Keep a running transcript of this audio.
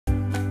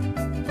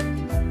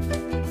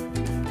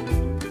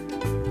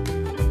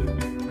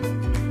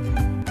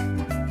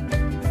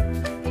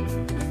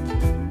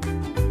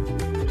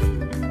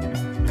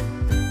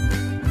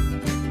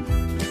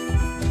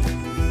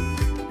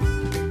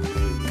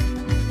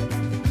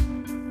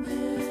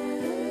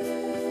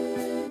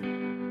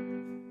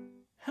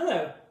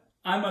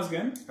I'm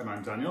Özgün. And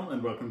I'm Daniel,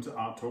 and welcome to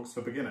Art Talks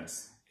for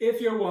Beginners. If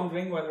you're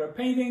wondering whether a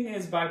painting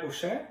is by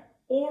Boucher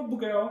or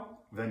Boucher,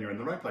 then you're in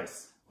the right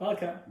place.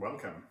 welcome.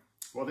 Welcome.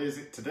 What is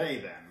it today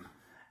then?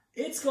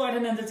 It's quite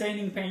an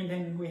entertaining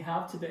painting we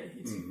have today.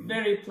 It's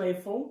very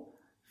playful,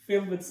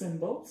 filled with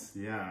symbols.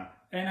 Yeah.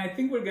 And I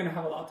think we're going to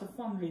have a lot of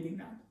fun reading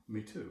that.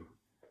 Me too.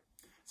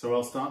 So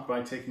I'll start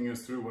by taking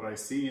us through what I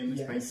see in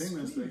this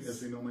painting, please.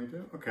 as we normally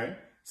do. Okay.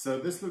 So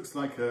this looks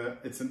like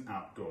it's an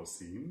outdoor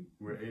scene.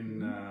 We're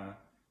in,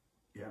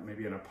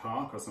 maybe in a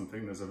park or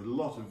something. There's a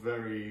lot of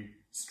very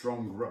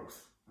strong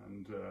growth,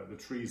 and the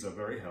trees are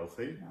very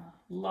healthy.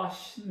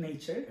 Lush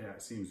nature. Yeah,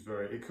 it seems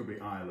it could be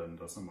Ireland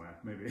or somewhere,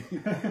 maybe.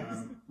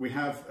 We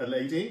have a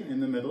lady in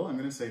the middle. I'm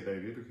going to say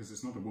lady because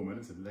it's not a woman,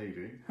 it's a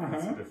lady.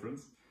 That's the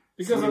difference.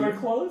 Because of her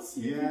clothes?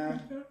 Yeah,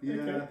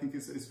 okay. I think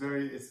it's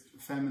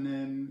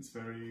feminine, it's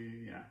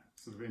very,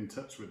 sort of in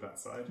touch with that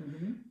side.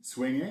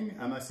 Swinging,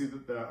 and I see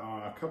that there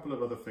are a couple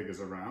of other figures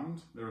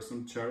around. There are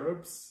some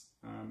cherubs,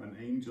 an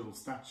angel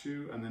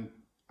statue, and then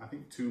I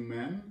think two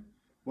men.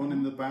 One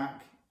in the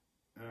back,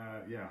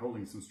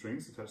 holding some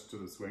strings attached to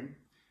the swing.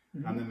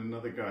 And then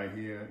another guy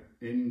here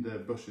in the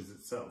bushes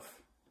itself,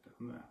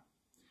 down there.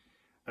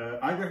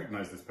 I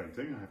recognise this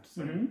painting, I have to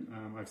say.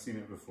 I've seen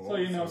it before. So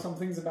you know some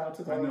things about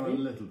it already? I know a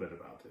little bit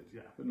about it,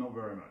 yeah, but not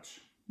very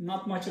much.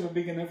 Not much of a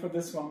beginner for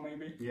this one,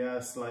 maybe. Yeah,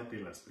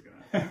 slightly less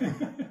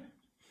beginner.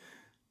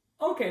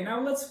 Okay,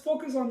 now let's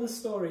focus on the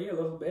story a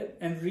little bit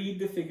and read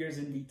the figures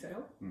in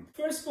detail.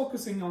 First,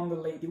 focusing on the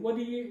lady. What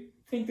do you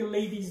think the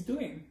lady's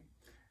doing?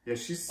 Yeah,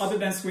 she's... Other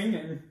than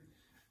swinging?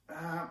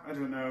 I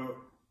don't know.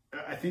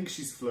 I think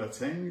she's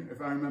flirting,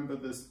 if I remember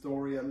the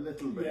story a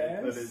little bit.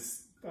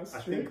 Yes. That's true.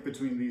 I think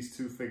between these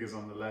two figures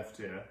on the left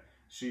here,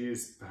 she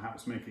is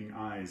perhaps making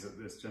eyes at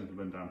this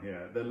gentleman down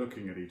here. They're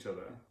looking at each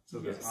other, so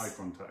there's eye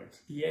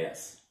contact.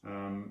 Yes.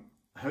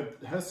 Her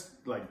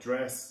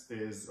dress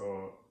is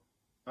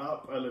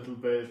up a little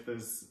bit.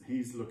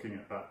 He's looking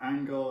at that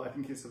angle. I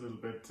think it's a little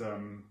bit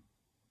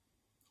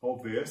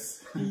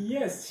obvious.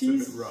 Yes,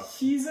 she's a bit rough.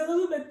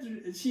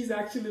 She's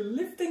actually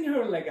lifting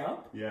her leg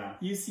up. Yeah.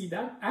 You see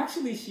that?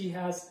 Actually, she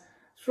has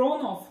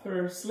thrown off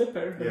her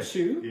slipper, her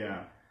shoe.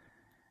 Yeah.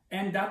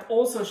 And that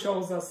also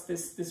shows us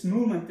this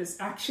movement, this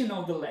action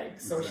of the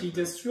leg. So she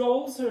just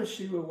throws her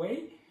shoe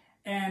away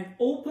and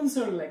opens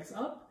her legs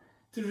up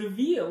to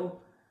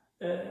reveal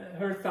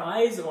her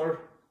thighs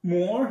or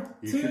more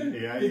to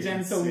the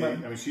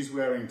gentleman. I mean, she's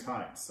wearing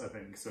tights, I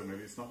think, so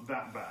maybe it's not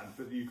that bad.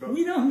 But you've got...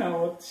 We don't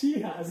know what she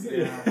has.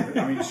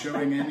 I mean,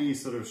 showing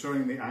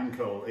the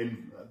ankle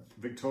in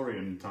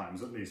Victorian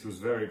times at least was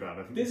very bad.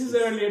 I think this is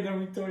earlier than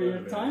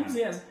Victorian times,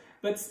 yes.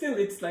 But still,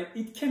 it's like,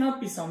 it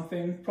cannot be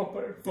something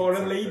proper for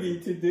a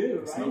lady to do,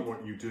 right? It's not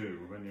what you do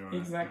when you're...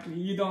 Exactly.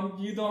 You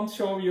don't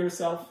show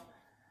yourself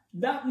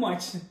that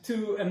much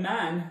to a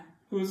man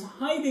who's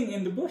hiding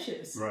in the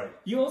bushes. Right.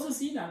 You also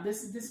see that.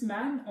 This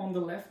man on the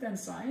left-hand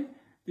side,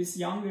 this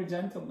younger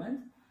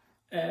gentleman,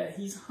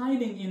 he's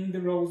hiding in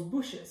the rose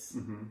bushes.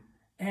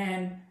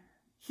 And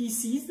he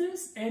sees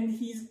this, and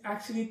he's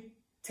actually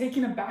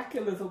taken aback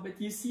a little bit.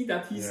 You see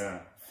that he's...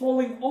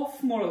 falling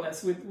off more or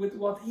less with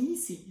what he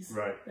sees.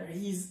 Right.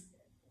 He's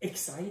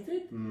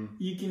excited.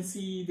 You can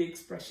see the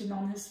expression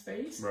on his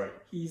face. Right.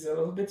 He's a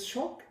little bit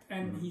shocked,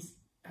 and he's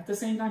at the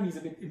same time he's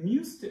a bit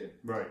amused too.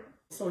 Right.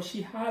 So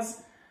she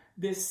has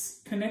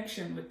this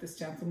connection with this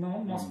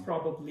gentleman, most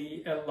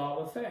probably a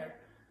love affair.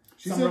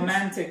 Some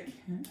romantic.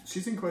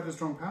 She's in quite a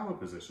strong power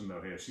position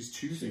though here. She's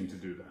choosing to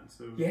do that.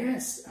 So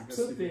yes,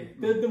 absolutely.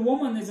 The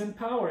woman is in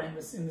power in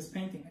this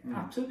painting.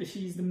 Absolutely.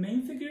 She's the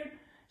main figure.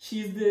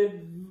 She's the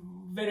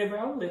very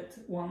well lit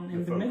one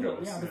in the middle.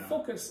 Yeah, the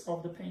focus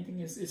of the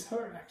painting is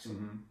her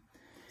actually.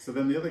 So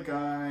then the other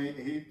guy,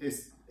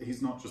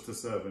 he's not just a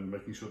servant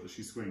making sure that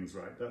she swings,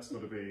 right? That's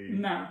got to be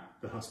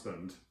the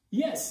husband.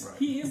 Yes,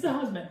 he is the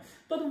husband.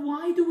 But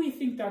why do we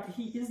think that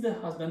he is the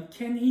husband?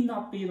 Can he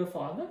not be the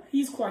father?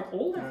 He's quite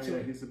old actually.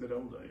 Yeah, he's a bit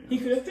older. Yeah, he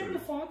could have been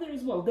the father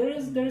as well.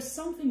 There is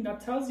something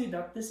that tells you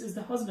that this is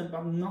the husband,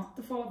 but not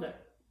the father.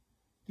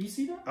 Do you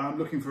see that? I'm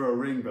looking for a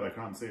ring, but I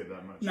can't see it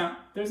that much. No,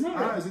 there's no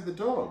ring. Is it the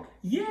dog?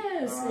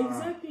 Yes,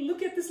 exactly.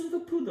 Look at this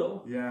little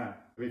poodle. Yeah.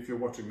 If you're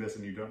watching this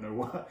and you don't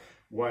know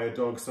why a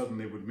dog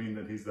suddenly would mean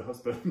that he's the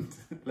husband,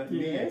 let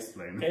me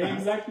explain that.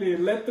 Exactly.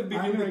 Let the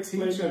beginner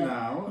explain that.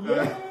 I'm a teacher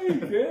now. Yay,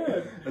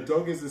 good. A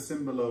dog is a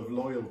symbol of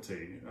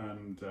loyalty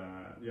and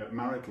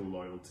marital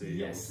loyalty.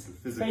 Yes. Or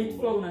physical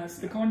faithfulness,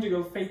 loyalty. the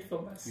conjugal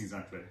faithfulness.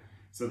 Exactly.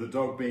 So the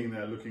dog being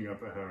there looking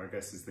up at her, I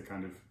guess, is the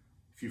kind of...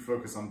 If you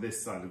focus on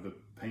this side of the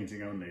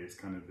painting only, it's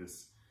kind of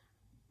this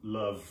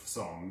love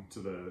song to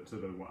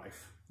the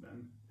wife.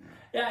 Then,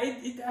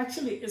 it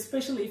actually,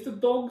 especially if the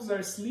dogs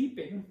are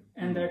sleeping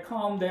and they're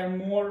calm, they're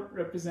more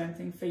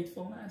representing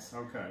faithfulness.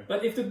 Okay.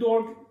 But if the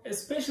dog,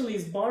 especially,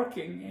 is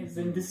barking, is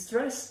in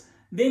distress,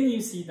 then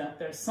you see that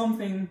there's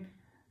something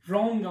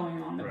wrong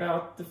going on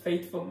about the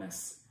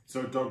faithfulness.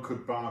 So a dog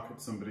could bark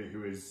at somebody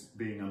who is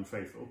being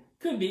unfaithful?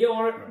 Could be,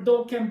 or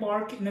dog can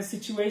bark in a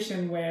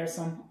situation where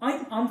some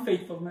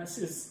unfaithfulness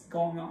is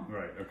going on.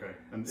 Right. Okay.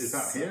 And is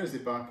that here? Is he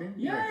barking?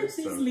 Yeah,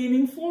 he's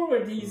leaning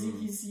forward.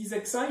 He's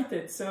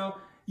excited. So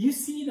you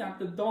see that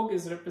the dog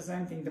is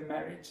representing the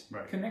marriage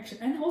connection.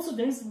 And also,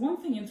 there's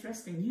one thing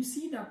interesting. You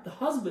see that the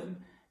husband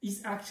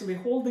is actually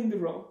holding the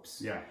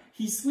ropes. Yeah.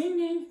 He's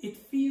swinging. It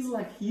feels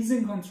like he's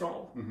in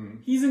control.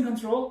 He's in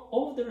control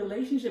of the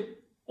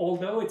relationship,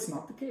 although it's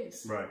not the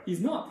case. Right.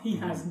 He's not. He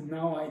has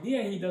no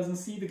idea. He doesn't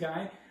see the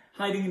guy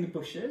hiding in the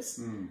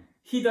bushes.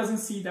 He doesn't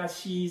see that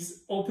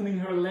she's opening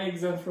her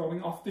legs and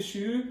throwing off the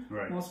shoe.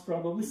 Right. Most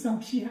probably. So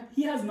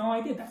he has no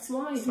idea. That's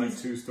why it's like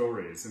two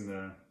stories in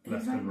the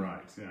left and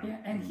right. Yeah.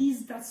 And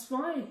that's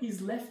why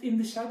he's left in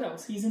the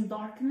shadows. He's in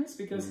darkness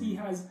because he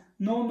has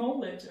no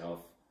knowledge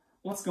of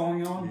what's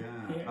going on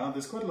here.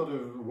 There's quite a lot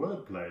of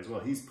wordplay as well.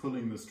 He's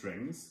pulling the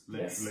strings,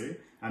 literally.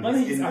 And but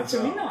he's in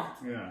actually the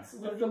dark. not. Yeah. So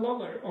the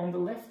lover on the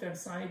left-hand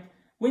side,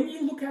 when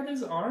you look at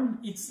his arm,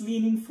 it's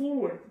leaning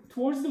forward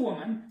towards the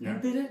woman. Yeah.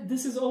 And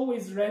this is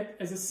always read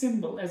as a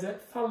symbol, as a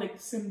phallic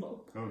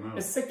symbol. Oh, no.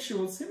 A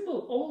sexual symbol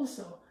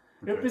also.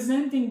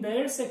 Representing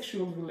their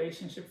sexual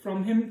relationship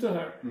from him to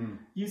her.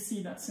 You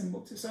see that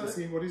symbol too. So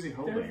what is he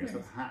holding? It's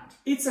a hat.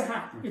 It's a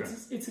hat. Okay.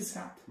 It's his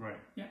hat. Right.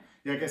 Yeah.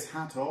 Yeah, I guess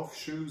hat off,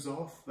 shoes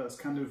off. That's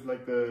kind of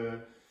like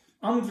the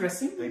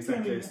undressing.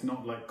 Exactly. It's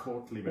not like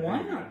courtly behavior.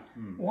 Why not?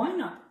 Why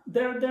not?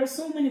 There are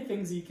so many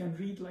things you can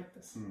read like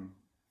this.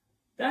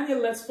 Daniel,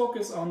 let's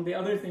focus on the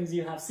other things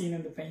you have seen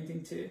in the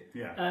painting too.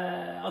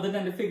 Yeah. Other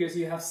than the figures,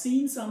 you have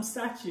seen some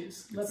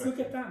statues. Let's look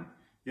at them.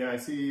 Yeah, I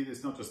see.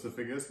 It's not just the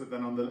figures, but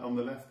then on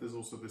the left, there's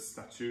also this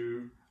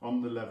statue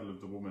on the level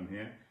of the woman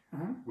here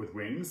with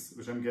wings,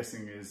 which I'm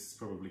guessing is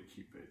probably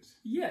Cupid.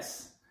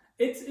 Yes,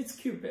 it's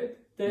Cupid.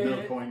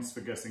 No points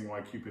for guessing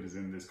why Cupid is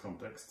in this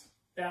context.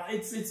 Yeah,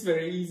 it's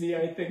very easy,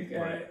 I think.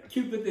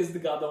 Cupid is the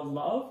god of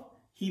love.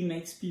 He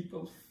makes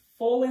people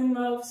fall in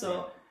love.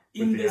 So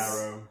in this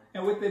arrow.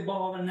 And with the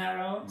bow and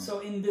arrow. So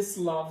in this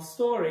love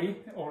story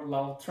or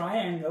love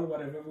triangle,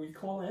 whatever we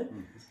call it,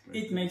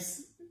 it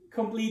makes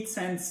complete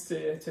sense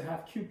to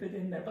have Cupid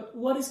in there. But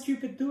what is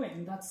Cupid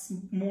doing? That's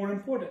more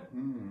important.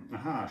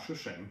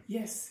 Shushing.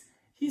 Yes,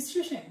 he's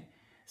shushing.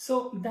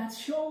 So that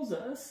shows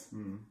us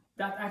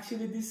that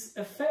actually this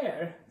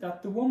affair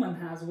that the woman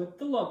has with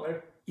the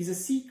lover is a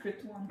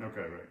secret one.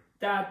 Okay, right.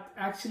 That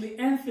actually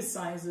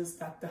emphasizes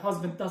that the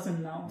husband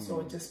doesn't know.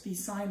 So just be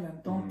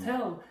silent. Don't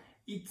tell.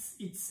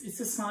 It's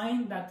a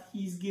sign that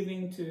he's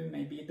giving to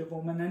maybe the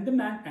woman and the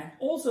man, and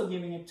also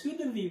giving it to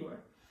the viewer.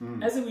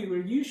 As a viewer,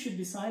 you should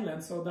be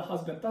silent so the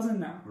husband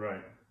doesn't know.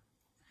 Right.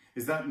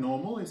 Is that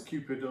normal? Is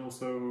Cupid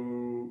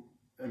also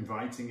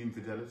inviting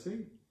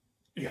infidelity?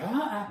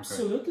 Yeah,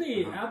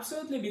 absolutely.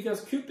 Absolutely,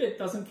 because Cupid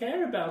doesn't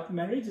care about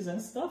marriages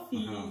and stuff.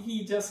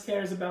 He just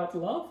cares about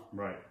love.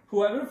 Right.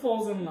 Whoever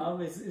falls in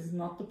love is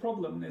not the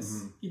problem.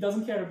 He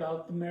doesn't care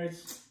about the marriage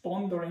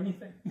bond or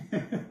anything.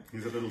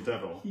 He's a little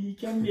devil. He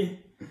can be.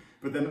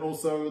 But then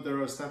also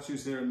there are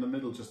statues here in the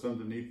middle, just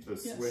underneath the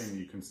swing,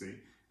 you can see.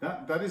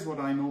 That is what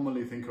I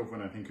normally think of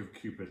when I think of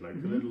Cupid,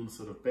 like the little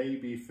sort of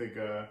baby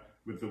figure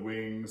with the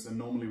wings, and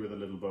normally with a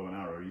little bow and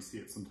arrow. You see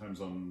it sometimes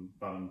on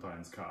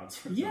Valentine's cards,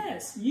 for example.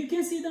 Yes, you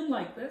can see them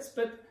like this,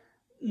 but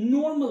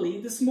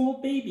normally the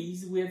small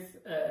babies with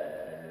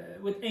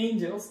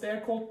angels,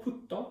 they're called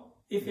Putto.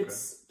 If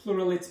it's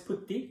plural, it's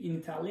Putti in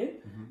Italian.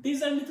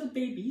 These are little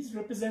babies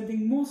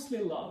representing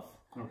mostly love.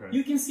 Okay.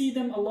 You can see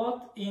them a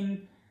lot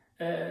in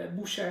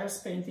Boucher's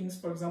paintings,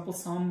 for example.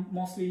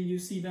 Mostly you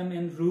see them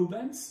in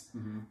Rubens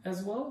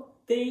as well.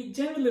 They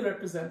generally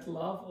represent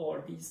love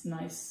or these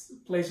nice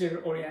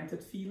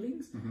pleasure-oriented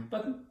feelings,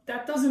 but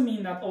that doesn't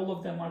mean that all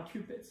of them are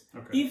Cupids.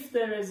 Okay. If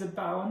there is a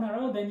bow and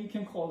arrow, then you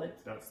can call it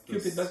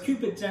Cupid, but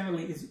Cupid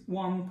generally is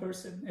one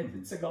person,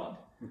 it's a god.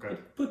 Okay.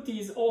 But Putti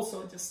is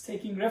also just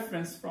taking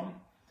reference from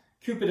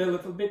Cupid a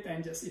little bit,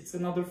 and it's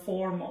another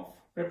form of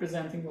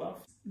representing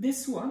love.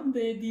 This one,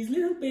 these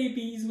little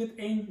babies with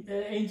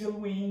angel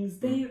wings,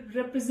 they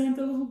represent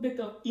a little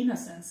bit of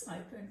innocence, I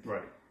think.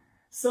 Right.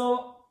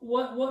 So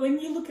when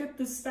you look at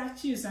the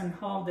statues and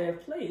how they're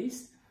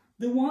placed,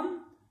 the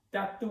one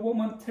that the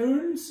woman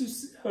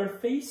turns her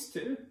face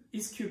to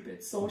is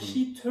Cupid. So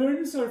she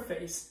turns her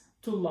face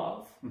to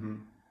love,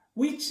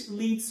 which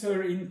leads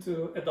her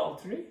into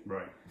adultery.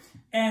 Right.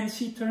 And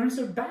she turns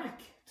her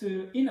back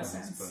to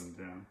innocence.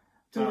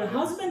 To the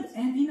husband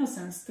and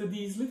innocence, to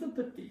these little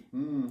Putti,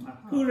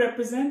 who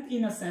represent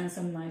innocence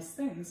and nice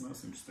things.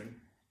 That's interesting.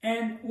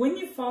 And when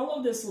you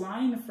follow this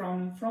line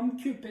from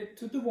Cupid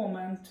to the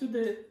woman, to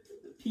the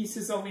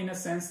pieces of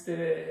innocence,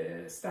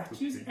 the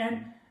statues,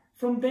 and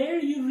from there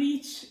you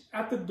reach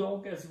at the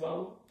dog as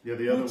well. Yeah,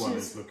 the other one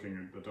is looking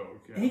at the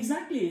dog. Yeah.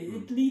 Exactly.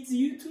 It leads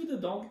you to the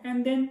dog,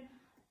 and then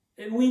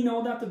we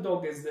know that the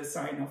dog is the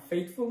sign of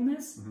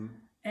faithfulness.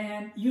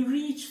 And you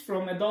reach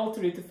from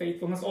adultery to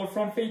faithfulness, or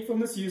from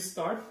faithfulness you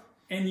start,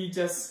 and you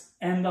just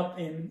end up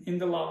in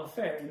the love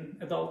affair, in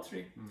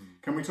adultery.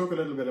 Can we talk a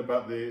little bit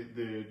about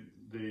the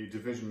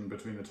division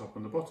between the top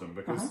and the bottom?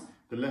 Because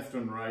the left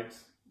and right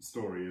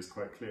story is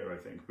quite clear, I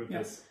think. But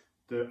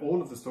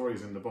all of the story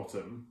is in the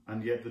bottom,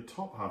 and yet the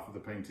top half of the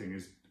painting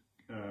is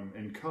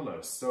in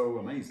colour. So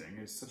amazing!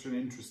 It's such an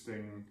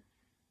interesting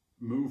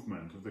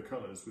movement of the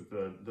colours, with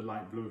the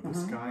light blue of the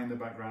sky in the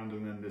background,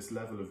 and then this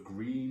level of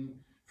green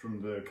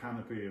from the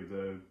canopy of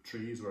the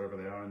trees wherever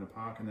they are in the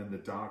park, and then the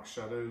dark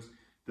shadows.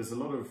 There's a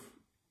lot of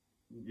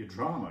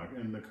drama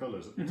in the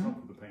colours at the top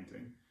of the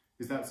painting.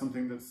 Is that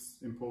something that's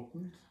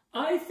important?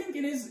 I think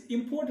it is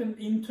important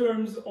in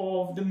terms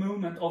of the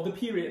movement of the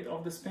period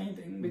of this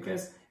painting,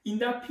 because in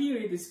that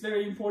period it's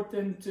very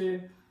important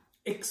to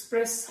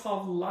express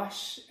how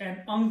lush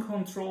and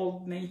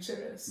uncontrolled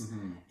nature is.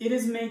 It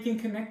is making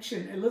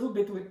connection a little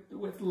bit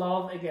with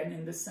love again,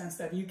 in the sense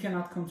that you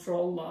cannot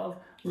control love.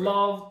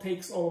 Love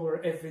takes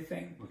over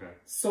everything.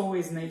 So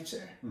is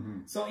nature.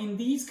 So in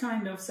these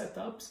kind of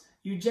setups,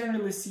 you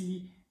generally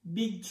see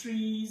big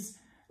trees,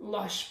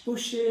 lush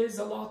bushes,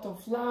 a lot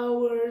of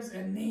flowers,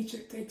 and nature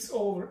takes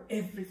over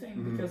everything,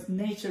 because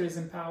nature is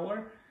in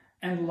power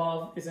and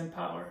love is in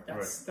power.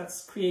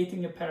 That's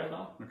creating a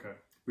parallel.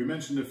 We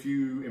mentioned a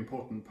few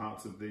important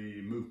parts of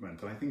the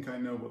movement, and I think I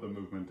know what the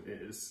movement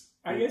is.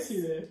 I guess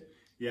you did.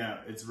 Yeah,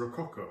 it's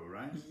Rococo,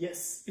 right?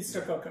 Yes, it's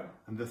Rococo.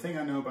 And the thing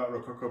I know about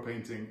Rococo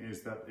painting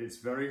is that it's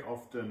very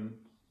often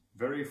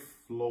very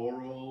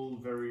floral,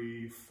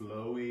 very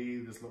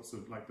flowy. There's lots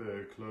of, like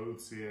the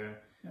clothes here.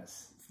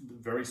 Yes.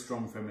 Very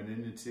strong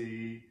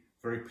femininity,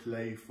 very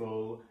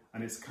playful,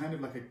 and it's kind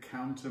of like a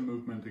counter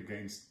movement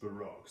against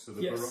Baroque. So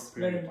the Baroque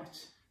period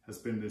has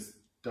been this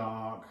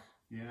dark,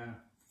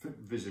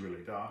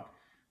 visually dark,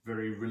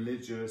 very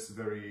religious,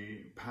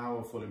 very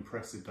powerful,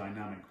 impressive,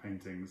 dynamic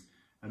paintings,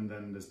 and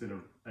then there's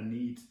been a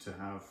need to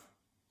have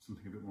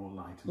something a bit more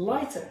light. And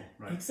lighter,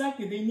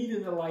 exactly. They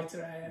needed a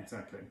lighter.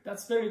 Exactly.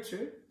 That's very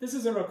true. This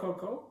is a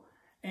Rococo,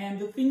 and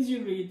the things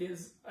you read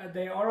is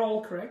they are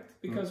all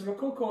correct, because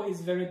Rococo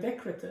is very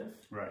decorative,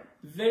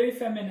 very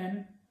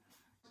feminine.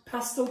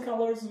 Pastel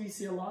colors we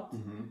see a lot.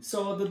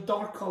 So the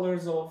dark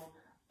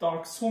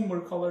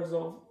somber colors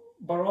of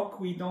Baroque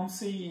we don't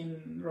see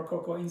in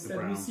Rococo.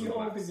 Instead we see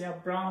all these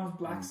browns,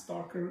 blacks,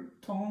 darker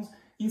tones.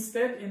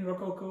 Instead in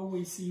Rococo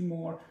we see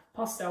more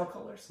pastel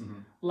colors,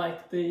 like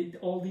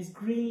all these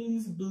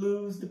greens,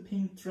 blues, the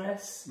pink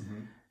dress,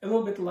 a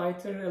little bit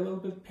lighter, a little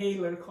bit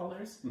paler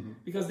colors,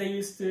 because they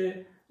used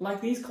to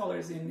like these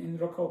colors in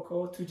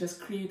Rococo to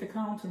just create a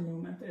counter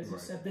movement, as you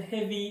said. The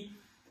heavy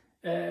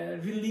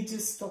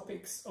religious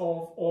topics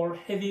or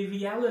heavy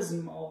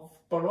realism of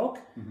Baroque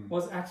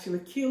was actually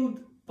killed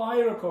by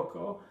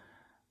Rococo,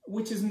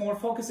 which is more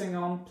focusing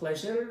on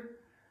pleasure,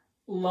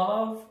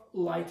 love,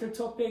 lighter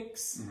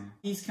topics,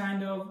 these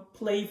kind of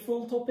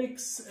playful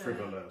topics,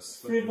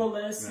 frivolous,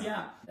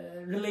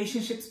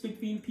 relationships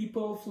between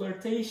people,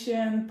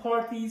 flirtation,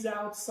 parties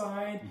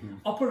outside,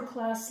 upper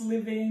class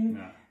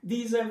living.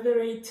 These are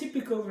very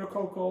typical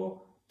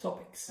Rococo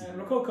topics.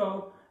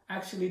 Rococo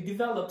actually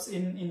develops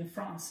in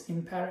France,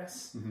 in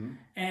Paris.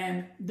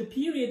 And the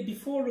period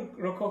before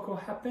Rococo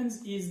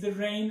happens is the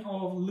reign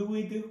of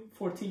Louis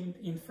XIV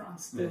in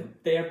France,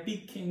 their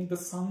big king, the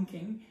Sun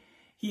King.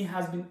 He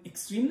has been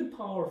extremely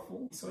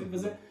powerful, so it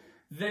was a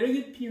very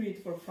good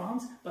period for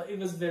France, but it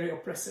was very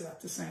oppressive at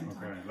the same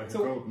time. Like a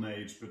golden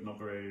age, but not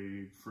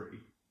very free.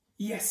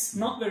 Yes,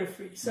 not very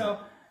free. So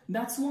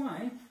that's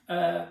why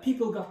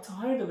people got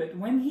tired of it.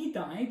 When he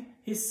died,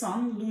 his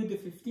son, Louis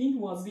XV,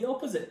 was the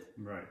opposite.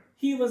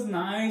 He was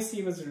nice,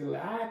 he was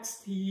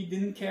relaxed, he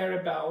didn't care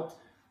about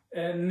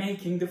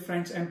making the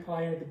French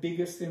Empire the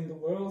biggest in the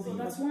world. So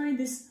that's why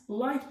this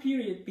light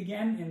period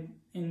began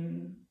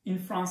in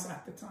France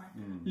at the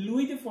time.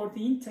 Louis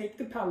XIV took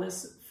the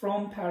palace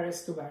from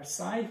Paris to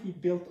Versailles. He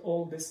built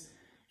all this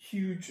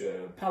huge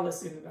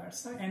palace in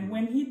Versailles. And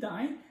when he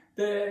died,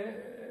 the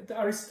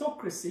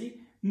aristocracy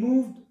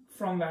moved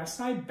from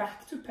Versailles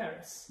back to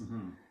Paris.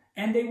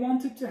 And they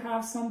wanted to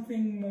have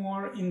something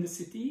more in the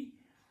city,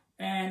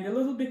 and a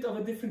little bit of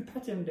a different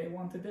pattern they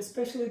wanted,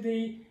 especially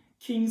the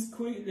King's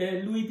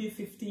Louis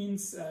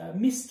XV's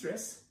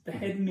mistress, the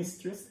head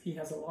mistress. He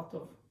has a lot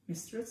of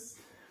mistresses.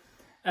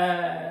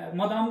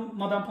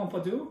 Madame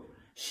Pompadour.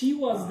 She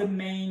was the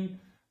main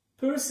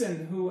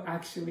person who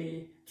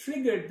actually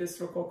triggered this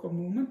Rococo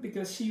movement,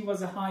 because she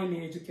was a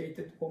highly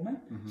educated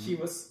woman. She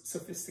was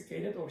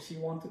sophisticated, or she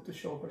wanted to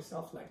show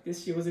herself like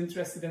this. She was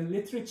interested in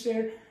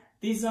literature,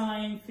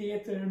 design,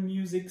 theater,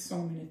 music, so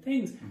many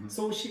things.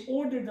 So she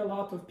ordered a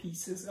lot of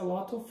pieces, a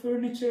lot of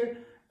furniture,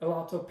 a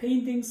lot of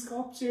paintings,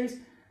 sculptures,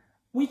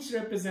 which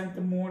represent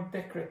the more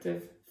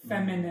decorative,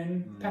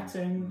 feminine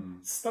pattern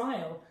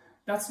style.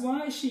 That's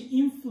why she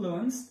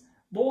influenced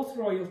both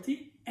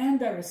royalty and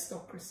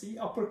aristocracy,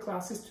 upper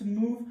classes, to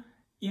move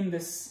in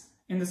this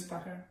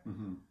pattern.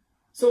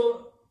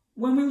 So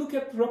when we look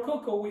at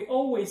Rococo, we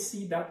always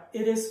see that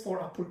it is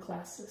for upper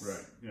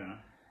classes.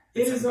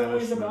 It is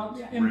always about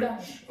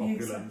rich,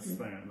 opulence,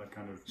 that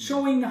kind of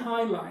showing the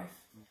high life.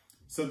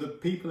 So the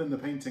people in the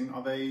painting,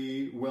 are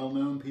they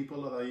well-known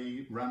people? Are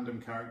they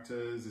random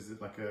characters? Is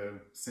it like a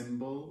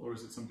symbol, or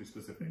is it somebody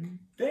specific?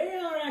 They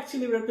are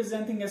actually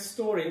representing a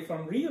story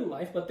from real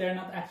life, but they're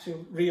not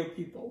actual real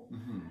people.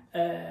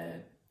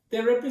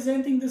 they're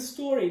representing the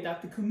story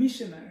that the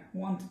commissioner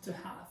wanted to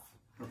have.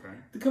 Okay.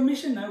 The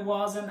commissioner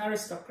was an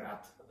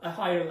aristocrat, a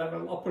higher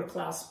level, upper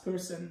class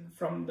person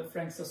from the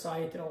French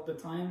society of the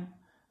time,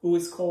 who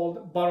is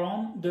called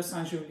Baron de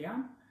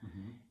Saint-Julien.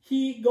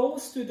 He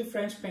goes to the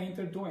French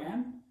painter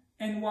Doyen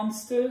and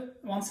wants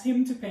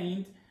him to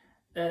paint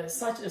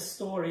such a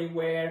story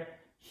where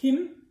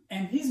him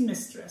and his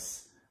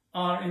mistress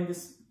are in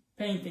this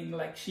painting,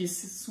 like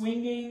she's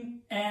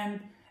swinging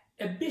and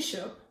a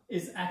bishop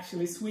is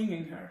actually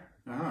swinging her.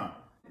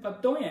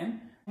 But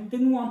Doyen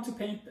didn't want to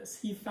paint this.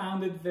 He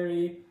found it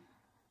very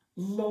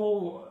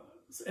low,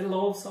 a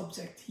low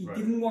subject. He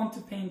didn't want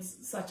to paint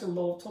such a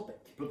low topic.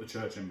 Put the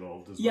church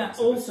involved as well. Yeah,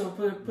 also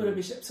put a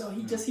bishop. So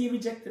he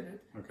rejected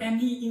it. Okay.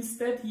 And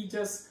he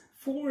just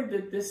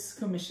forwarded this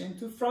commission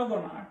to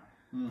Fragonard,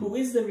 who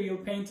is the real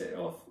painter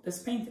of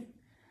this painting.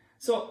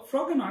 So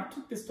Fragonard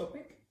took this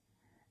topic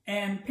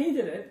and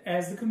painted it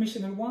as the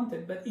commissioner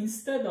wanted, but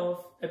instead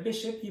of a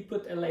bishop, he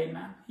put a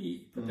layman.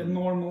 He put a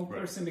normal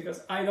person,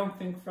 because I don't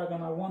think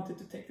Fragonard wanted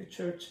to take the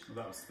church. Well,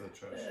 that was the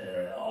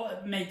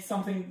church. Make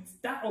something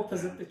that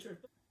opposite the church.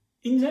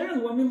 In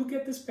general, when we look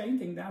at this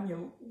painting,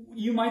 Daniel,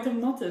 you might have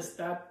noticed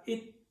that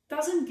it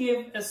doesn't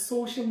give a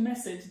social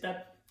message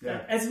that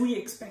as we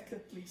expect,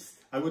 at least.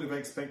 I would have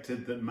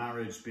expected that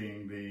marriage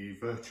being the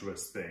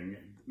virtuous thing,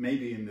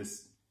 maybe in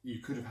this, you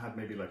could have had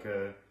maybe like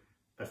a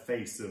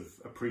face of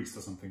a priest or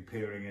something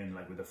peering in,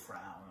 like with a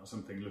frown or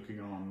something, looking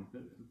on.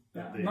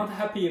 Not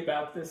happy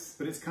about this.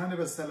 But it's kind of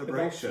a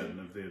celebration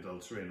of the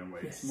adultery in a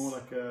way. Yes. It's more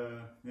like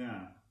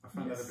I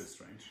find that a bit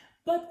strange.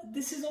 But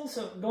this is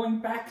also going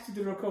back to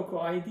the Rococo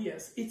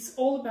ideas. It's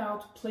all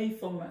about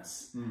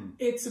playfulness.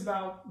 It's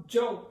about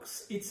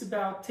jokes. It's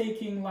about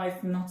taking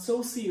life not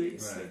so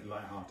seriously. Right,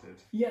 lighthearted.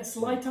 Yes,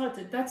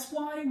 lighthearted. That's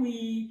why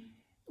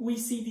we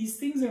see these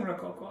things in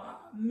Rococo.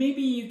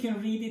 Maybe you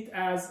can read it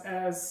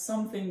as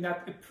something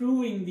that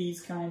approving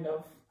these kind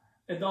of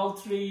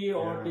adultery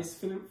or these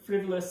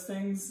frivolous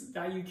things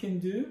that you can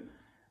do.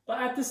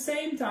 But at the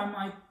same time,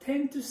 I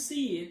tend to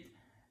see it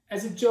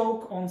as a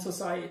joke on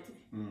society.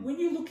 When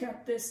you look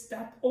at this,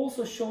 that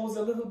also shows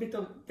a little bit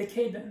of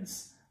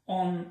decadence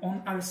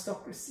on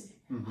aristocracy.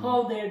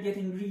 How they're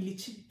getting really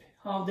cheap.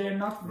 How they're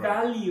not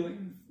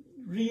valuing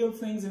real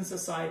things in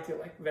society,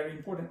 like very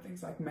important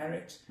things like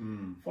marriage,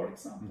 for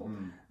example.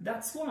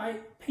 That's why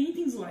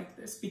paintings like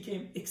this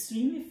became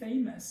extremely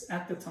famous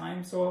at the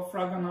time. So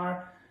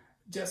Fragonard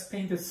just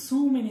painted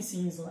so many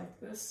scenes like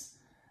this.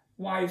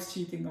 Wives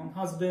cheating on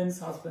husbands,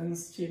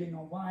 husbands cheating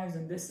on wives,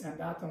 and this and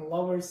that, and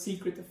lovers,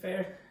 secret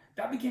affairs.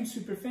 That became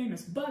super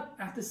famous. But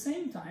at the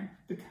same time,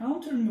 the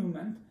counter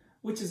movement,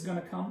 which is going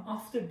to come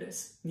after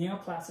this,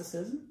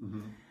 neoclassicism,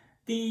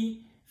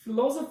 the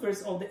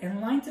philosophers of the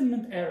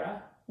Enlightenment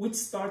era, which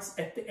starts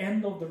at the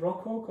end of the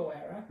Rococo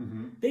era,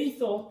 they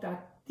thought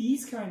that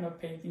these kind of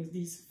paintings,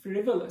 these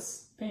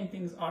frivolous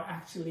paintings, are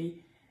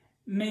actually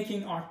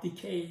making art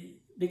decay,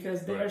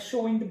 because they are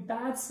showing the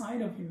bad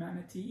side of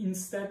humanity.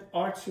 Instead,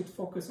 art should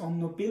focus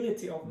on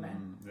nobility of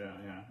men.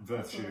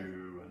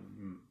 Virtue.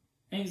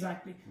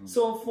 Exactly.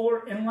 So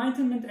for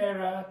Enlightenment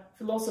era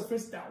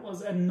philosophers, that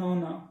was a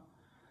no-no.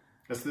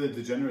 That's the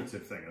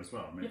degenerative thing as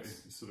well, maybe.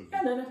 Yes. Sort of,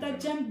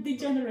 that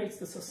degenerates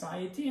the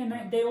society,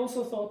 and they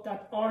also thought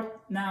that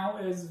art now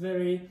is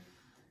very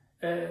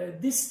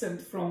distant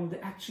from the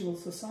actual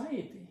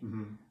society.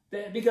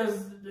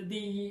 Because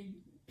the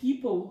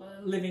people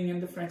living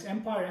in the French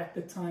Empire at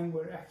the time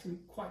were actually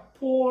quite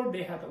poor.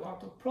 They had a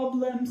lot of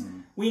problems.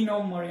 We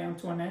know Marie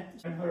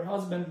Antoinette and her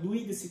husband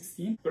Louis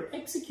XVI were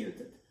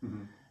executed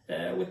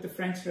with the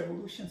French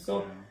Revolution.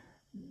 So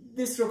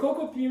this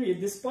Rococo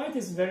period, despite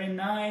it's very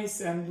nice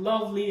and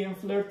lovely and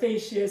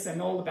flirtatious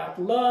and all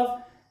about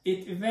love,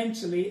 it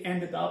eventually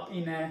ended up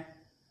in a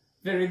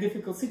very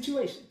difficult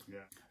situation.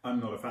 I'm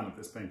not a fan of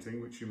this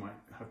painting, which you might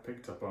have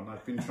picked up on.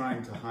 I've been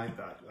trying to hide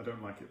that. I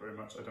don't like it very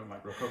much. I don't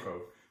like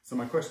Rococo. So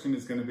my question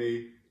is going to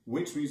be,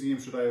 which museum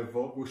should I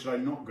avoid, or should I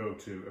not go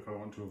to if I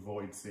want to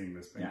avoid seeing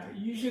this painting?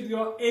 You should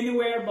go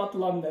anywhere but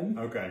London.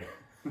 Okay.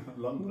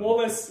 London.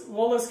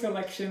 Wallace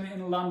collection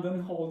in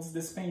London holds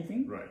this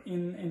painting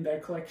in their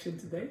collection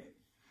today.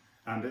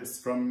 And it's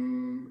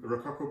from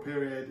Rococo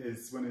period.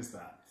 When is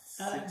that?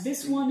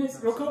 This one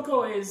is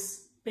Rococo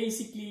is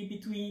basically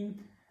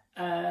between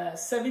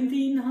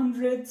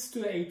 1700s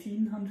to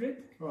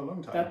 1800. Oh, a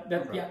long time.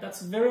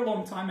 That's a very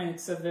long time, and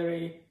it's a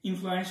very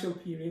influential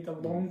period, a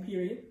long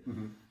period.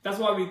 That's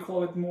why we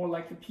call it more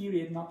like a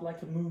period, not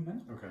like a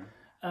movement. Okay.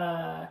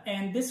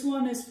 And this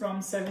one is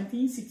from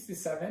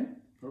 1767.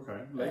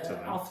 Okay, later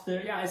then. After,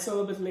 it's a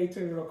little bit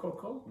later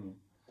Rococo.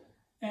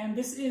 And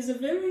this is a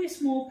very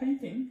small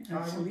painting,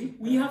 actually.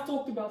 We have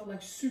talked about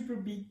like super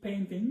big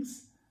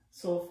paintings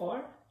so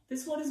far.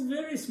 This one is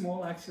very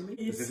small, actually.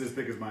 Is it as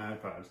big as my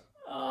iPad?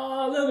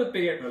 A little bit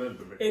bigger. A little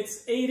bit bigger.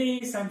 It's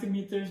 80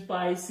 centimeters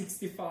by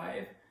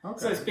 65. Okay.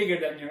 So it's bigger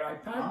than your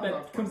iPad,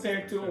 but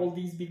compared to all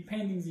these big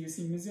paintings you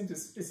see in museums,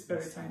 it's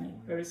very tiny,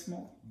 very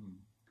small.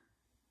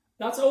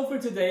 That's all for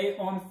today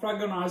on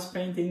Fragonard's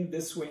painting,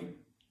 The Swing.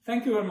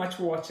 Thank you very much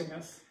for watching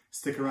us.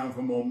 Stick around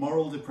for more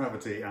moral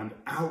depravity and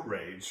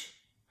outrage.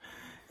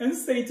 And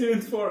stay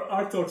tuned for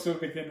our talks for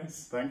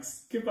beginners.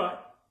 Thanks. Goodbye.